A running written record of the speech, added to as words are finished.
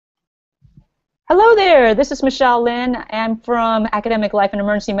Hello there, this is Michelle Lynn. I'm from Academic Life and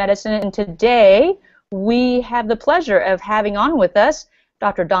Emergency Medicine, and today we have the pleasure of having on with us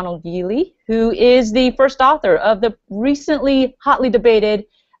Dr. Donald Yealy, who is the first author of the recently hotly debated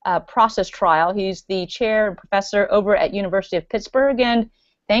ProCESS trial. He's the chair and professor over at University of Pittsburgh, and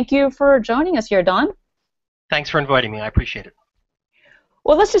thank you for joining us here, Don. Thanks for inviting me. I appreciate it.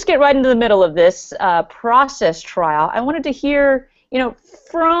 Well, let's just get right into the middle of this ProCESS trial. I wanted to hear,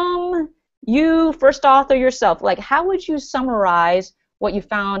 from you, first author yourself, like how would you summarize what you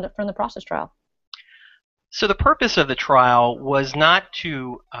found from the ProCESS trial? So the purpose of the trial was not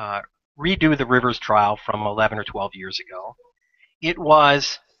to redo the Rivers trial from 11 or 12 years ago. It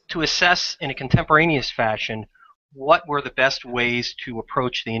was to assess in a contemporaneous fashion what were the best ways to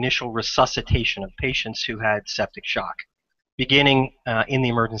approach the initial resuscitation of patients who had septic shock, beginning in the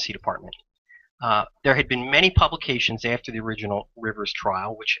emergency department. There had been many publications after the original Rivers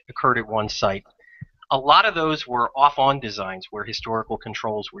trial, which occurred at one site. A lot of those were off-on designs where historical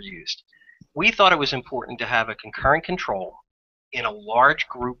controls were used. We thought it was important to have a concurrent control in a large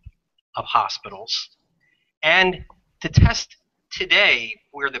group of hospitals and to test today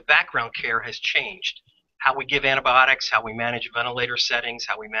where the background care has changed, how we give antibiotics, how we manage ventilator settings,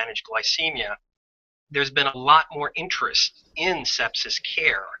 how we manage glycemia. There's been a lot more interest in sepsis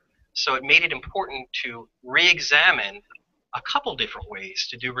care. So it made it important to re-examine a couple different ways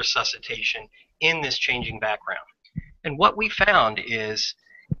to do resuscitation in this changing background. And what we found is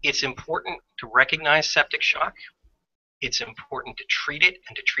it's important to recognize septic shock, it's important to treat it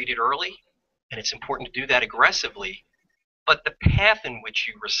and to treat it early, and it's important to do that aggressively, but the path in which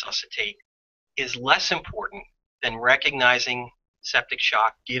you resuscitate is less important than recognizing septic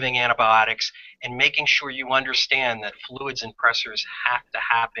shock, giving antibiotics, and making sure you understand that fluids and pressors have to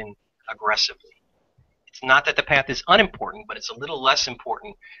happen aggressively. It's not that the path is unimportant, but it's a little less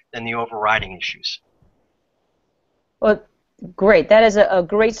important than the overriding issues. Well, great. That is a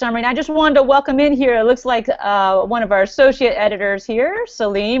great summary. And I just wanted to welcome in here, it looks like one of our associate editors here,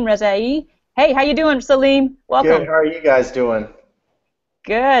 Salim Rezai. Hey, how you doing, Salim? Welcome. Good. How are you guys doing?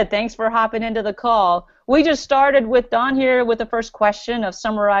 Good. Thanks for hopping into the call. We just started with Don here with the first question of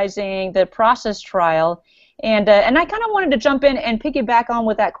summarizing the ProCESS trial. And I kind of wanted to jump in and piggyback on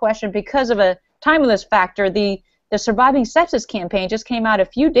with that question because of a timeless factor. The Surviving Sepsis campaign just came out a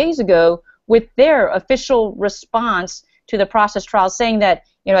few days ago with their official response to the ProCESS trial, saying that,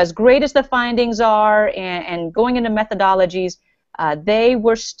 as great as the findings are and going into methodologies, they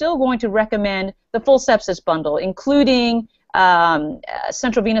were still going to recommend the full sepsis bundle, including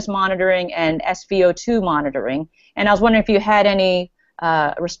central venous monitoring and SVO2 monitoring. And I was wondering if you had any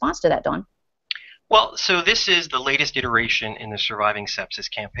response to that, Don. Well, so this is the latest iteration in the Surviving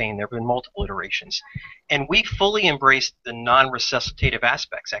Sepsis campaign. There have been multiple iterations. And we fully embraced the non-resuscitative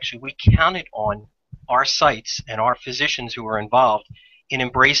aspects. Actually, we counted on our sites and our physicians who were involved in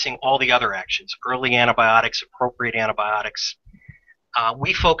embracing all the other actions, early antibiotics, appropriate antibiotics.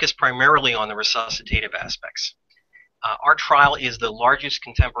 We focus primarily on the resuscitative aspects. Our trial is the largest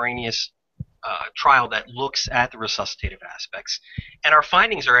contemporaneous trial that looks at the resuscitative aspects, and our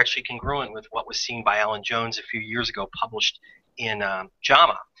findings are actually congruent with what was seen by Alan Jones a few years ago, published in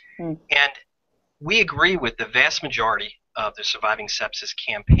JAMA. And we agree with the vast majority of the Surviving Sepsis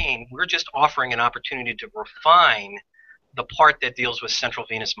campaign. We're just offering an opportunity to refine the part that deals with central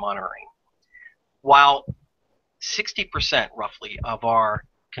venous monitoring. While 60% roughly of our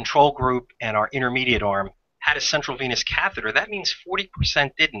control group and our intermediate arm had a central venous catheter, that means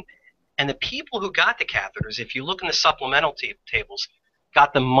 40% didn't. And the people who got the catheters, if you look in the supplemental tables,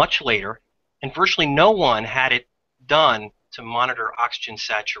 got them much later, and virtually no one had it done to monitor oxygen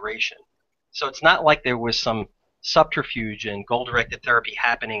saturation. So it's not like there was some subterfuge and goal-directed therapy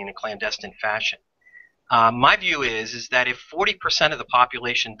happening in a clandestine fashion. My view is that if 40% of the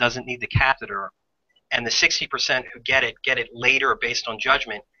population doesn't need the catheter, and the 60% who get it later based on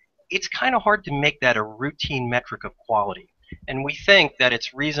judgment, it's kind of hard to make that a routine metric of quality. And we think that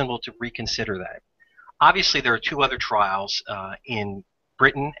it's reasonable to reconsider that. Obviously, there are two other trials in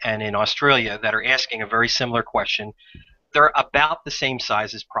Britain and in Australia that are asking a very similar question. They're about the same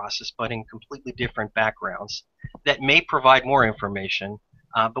size as ProCESS, but in completely different backgrounds that may provide more information.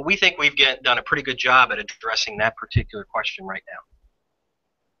 But we think we've done a pretty good job at addressing that particular question right now.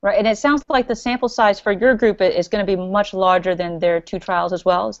 Right, and it sounds like the sample size for your group is going to be much larger than their two trials as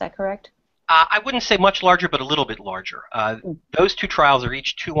well. Is that correct? I wouldn't say much larger, but a little bit larger. Those two trials are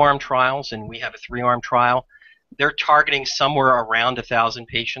each two-arm trials, and we have a three-arm trial. They're targeting somewhere around 1,000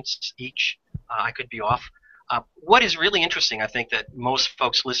 patients each. I could be off. What is really interesting, I think, that most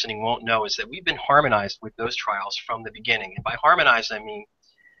folks listening won't know, is that we've been harmonized with those trials from the beginning. And by harmonized, I mean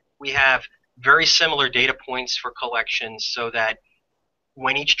we have very similar data points for collections so that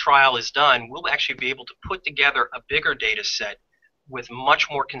when each trial is done, we'll actually be able to put together a bigger data set with much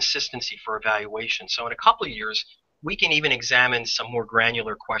more consistency for evaluation. So in a couple of years, we can even examine some more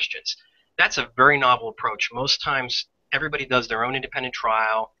granular questions. That's a very novel approach. Most times, everybody does their own independent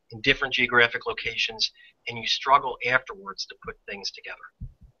trial in different geographic locations, and you struggle afterwards to put things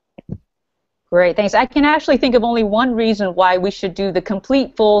together. Great, thanks. I can actually think of only one reason why we should do the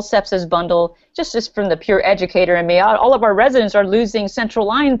complete full sepsis bundle, just from the pure educator in me. All of our residents are losing central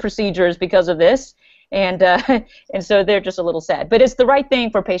line procedures because of this, and and so they're just a little sad. But it's the right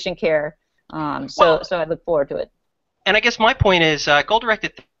thing for patient care, so I look forward to it. And I guess my point is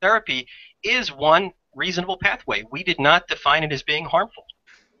goal-directed therapy is one reasonable pathway. We did not define it as being harmful.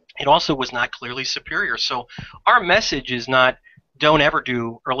 It also was not clearly superior. So our message is not don't ever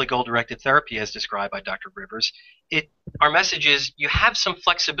do early goal-directed therapy as described by Dr. Rivers. Our message is you have some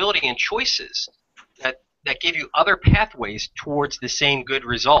flexibility and choices that give you other pathways towards the same good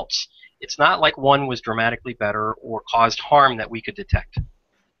results. It's not like one was dramatically better or caused harm that we could detect.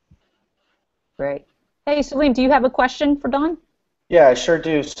 Great. Hey, Salim, do you have a question for Don? Yeah, I sure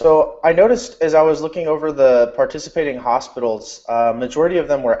do. So I noticed as I was looking over the participating hospitals, majority of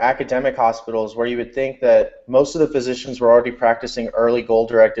them were academic hospitals where you would think that most of the physicians were already practicing early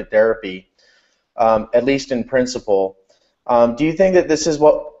goal-directed therapy, at least in principle. Do you think that this is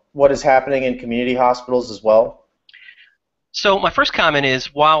what is happening in community hospitals as well? So my first comment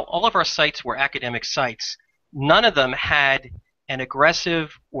is while all of our sites were academic sites, none of them had an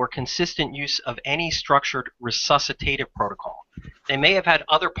aggressive or consistent use of any structured resuscitative protocol. They may have had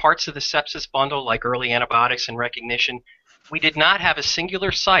other parts of the sepsis bundle like early antibiotics and recognition. We did not have a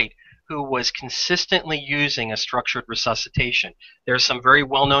singular site who was consistently using a structured resuscitation. There's some very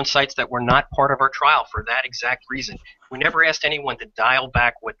well-known sites that were not part of our trial for that exact reason. We never asked anyone to dial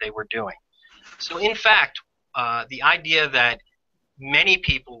back what they were doing. So in fact, the idea that many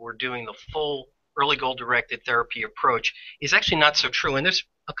people were doing the full early goal-directed therapy approach is actually not so true. And there's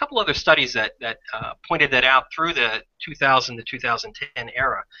a couple other studies that pointed that out through the 2000 to 2010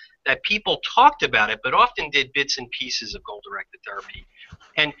 era, that people talked about it, but often did bits and pieces of goal-directed therapy.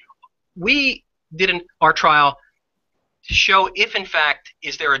 And we did our trial to show if, in fact,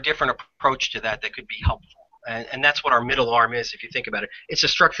 is there a different approach to that that could be helpful. And that's what our middle arm is, if you think about it. It's a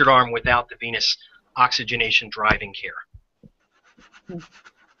structured arm without the venous oxygenation driving care.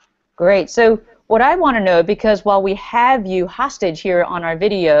 Great. So what I want to know, because while we have you hostage here on our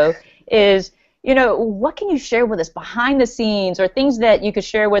video, is, what can you share with us behind the scenes or things that you could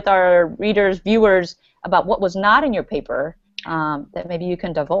share with our readers, viewers, about what was not in your paper that maybe you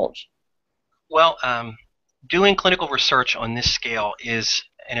can divulge? Well, doing clinical research on this scale is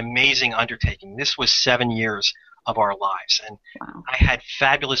an amazing undertaking. This was 7 years of our lives, and wow. I had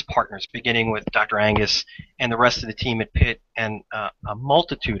fabulous partners, beginning with Dr. Angus and the rest of the team at Pitt, and a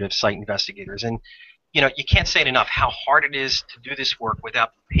multitude of site investigators. And you can't say it enough how hard it is to do this work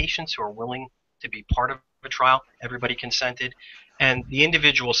without patients who are willing to be part of a trial. Everybody consented, and the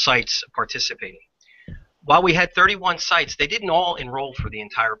individual sites participating. While we had 31 sites, they didn't all enroll for the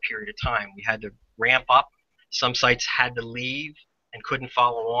entire period of time. We had to ramp up. Some sites had to leave and couldn't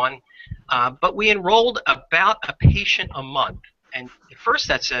follow on. But we enrolled about a patient a month. And at first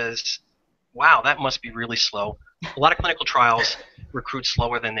that says, wow, that must be really slow. A lot of clinical trials recruit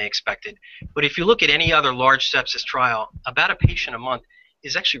slower than they expected. But if you look at any other large sepsis trial, about a patient a month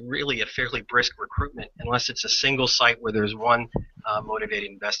is actually really a fairly brisk recruitment, unless it's a single site where there's one motivated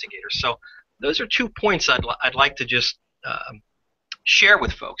investigator. So those are 2 points I'd like to just share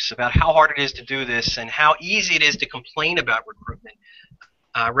with folks about how hard it is to do this and how easy it is to complain about recruitment,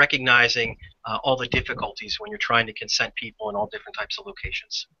 recognizing all the difficulties when you're trying to consent people in all different types of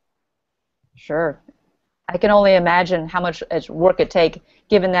locations. Sure. I can only imagine how much work it takes,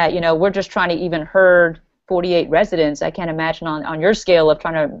 given that, we're just trying to even herd 48 residents. I can't imagine on your scale of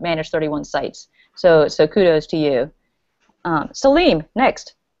trying to manage 31 sites. So kudos to you. Salim,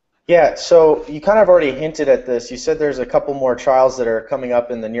 next. Yeah, so you kind of already hinted at this. You said there's a couple more trials that are coming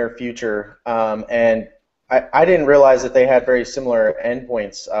up in the near future, and I didn't realize that they had very similar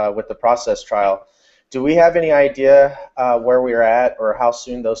endpoints with the ProCESS trial. Do we have any idea where we're at or how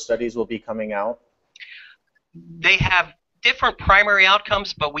soon those studies will be coming out? They have different primary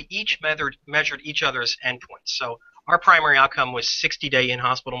outcomes, but we each measured each other's endpoints. So our primary outcome was 60-day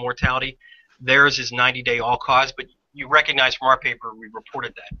in-hospital mortality. Theirs is 90-day all-cause, but you recognize from our paper we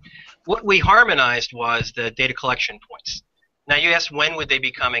reported that. What we harmonized was the data collection points. Now you asked when would they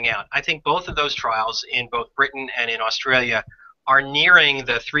be coming out. I think both of those trials in both Britain and in Australia are nearing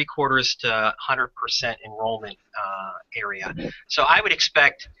the 3/4 to 100% enrollment area. So I would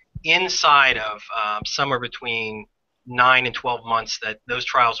expect inside of somewhere between 9 and 12 months that those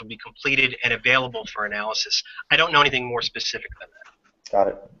trials will be completed and available for analysis. I don't know anything more specific than that. Got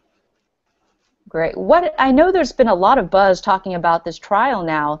it. Great. What I know there's been a lot of buzz talking about this trial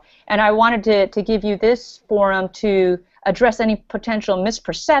now, and I wanted to give you this forum to address any potential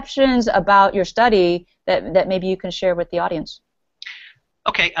misperceptions about your study that maybe you can share with the audience.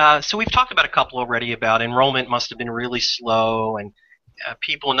 Okay, so we've talked about a couple already about enrollment must have been really slow and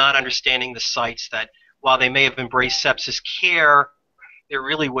people not understanding the sites that while they may have embraced sepsis care, there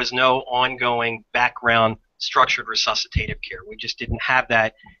really was no ongoing background structured resuscitative care. We just didn't have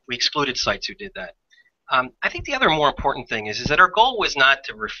that. We excluded sites who did that. I think the other more important thing is that our goal was not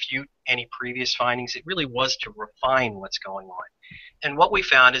to refute any previous findings. It really was to refine what's going on. And what we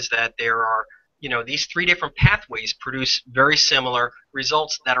found is that there are, these 3 different pathways produce very similar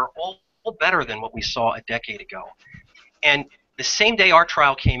results that are all better than what we saw a decade ago. And the same day our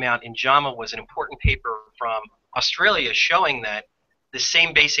trial came out in JAMA was an important paper from Australia showing that the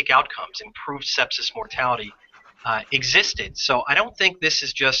same basic outcomes, improved sepsis mortality, existed. So I don't think this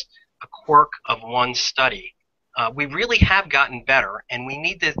is just a quirk of one study. We really have gotten better, and we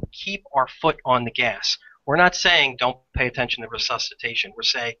need to keep our foot on the gas. We're not saying don't pay attention to resuscitation. We're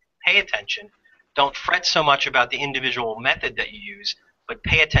saying pay attention. Don't fret so much about the individual method that you use, but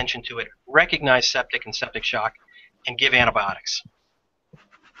pay attention to it. Recognize septic and septic shock, and give antibiotics.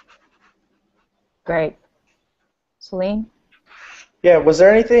 Great. Celine? Yeah, was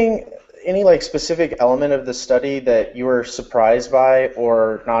there any like specific element of the study that you were surprised by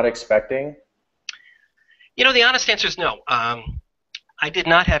or not expecting? The honest answer is no. I did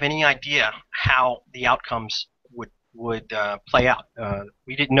not have any idea how the outcomes would play out.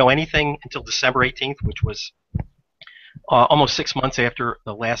 We didn't know anything until December 18th, which was almost 6 months after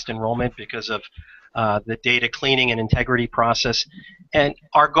the last enrollment because of the data cleaning and integrity process. And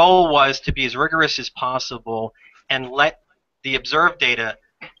our goal was to be as rigorous as possible and let the observed data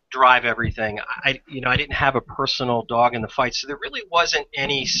drive everything. I didn't have a personal dog in the fight, so there really wasn't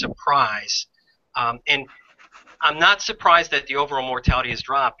any surprise. And I'm not surprised that the overall mortality has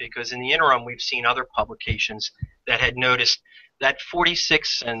dropped because in the interim we've seen other publications that had noticed that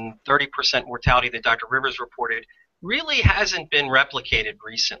 46 and 30% mortality that Dr. Rivers reported really hasn't been replicated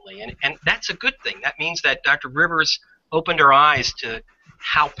recently. And that's a good thing. That means that Dr. Rivers opened her eyes to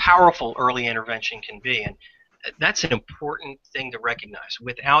how powerful early intervention can be. And that's an important thing to recognize.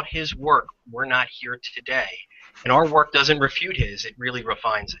 Without his work, we're not here today. And our work doesn't refute his, it really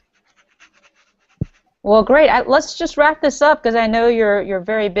refines it. Well, great. Let's just wrap this up because I know you're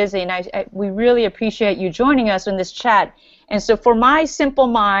very busy, and we really appreciate you joining us in this chat. And so for my simple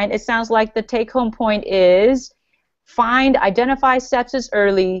mind, it sounds like the take-home point is identify sepsis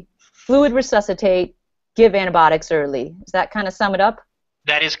early, fluid resuscitate, give antibiotics early. Does that kind of sum it up?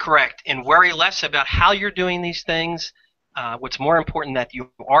 That is correct. And worry less about how you're doing these things. What's more important that you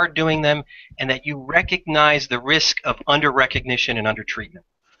are doing them and that you recognize the risk of under-recognition and under-treatment.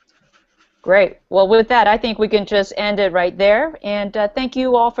 Great. Well, with that, I think we can just end it right there. And thank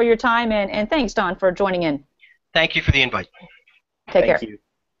you all for your time, and thanks, Don, for joining in. Thank you for the invite. Take care. Thank you.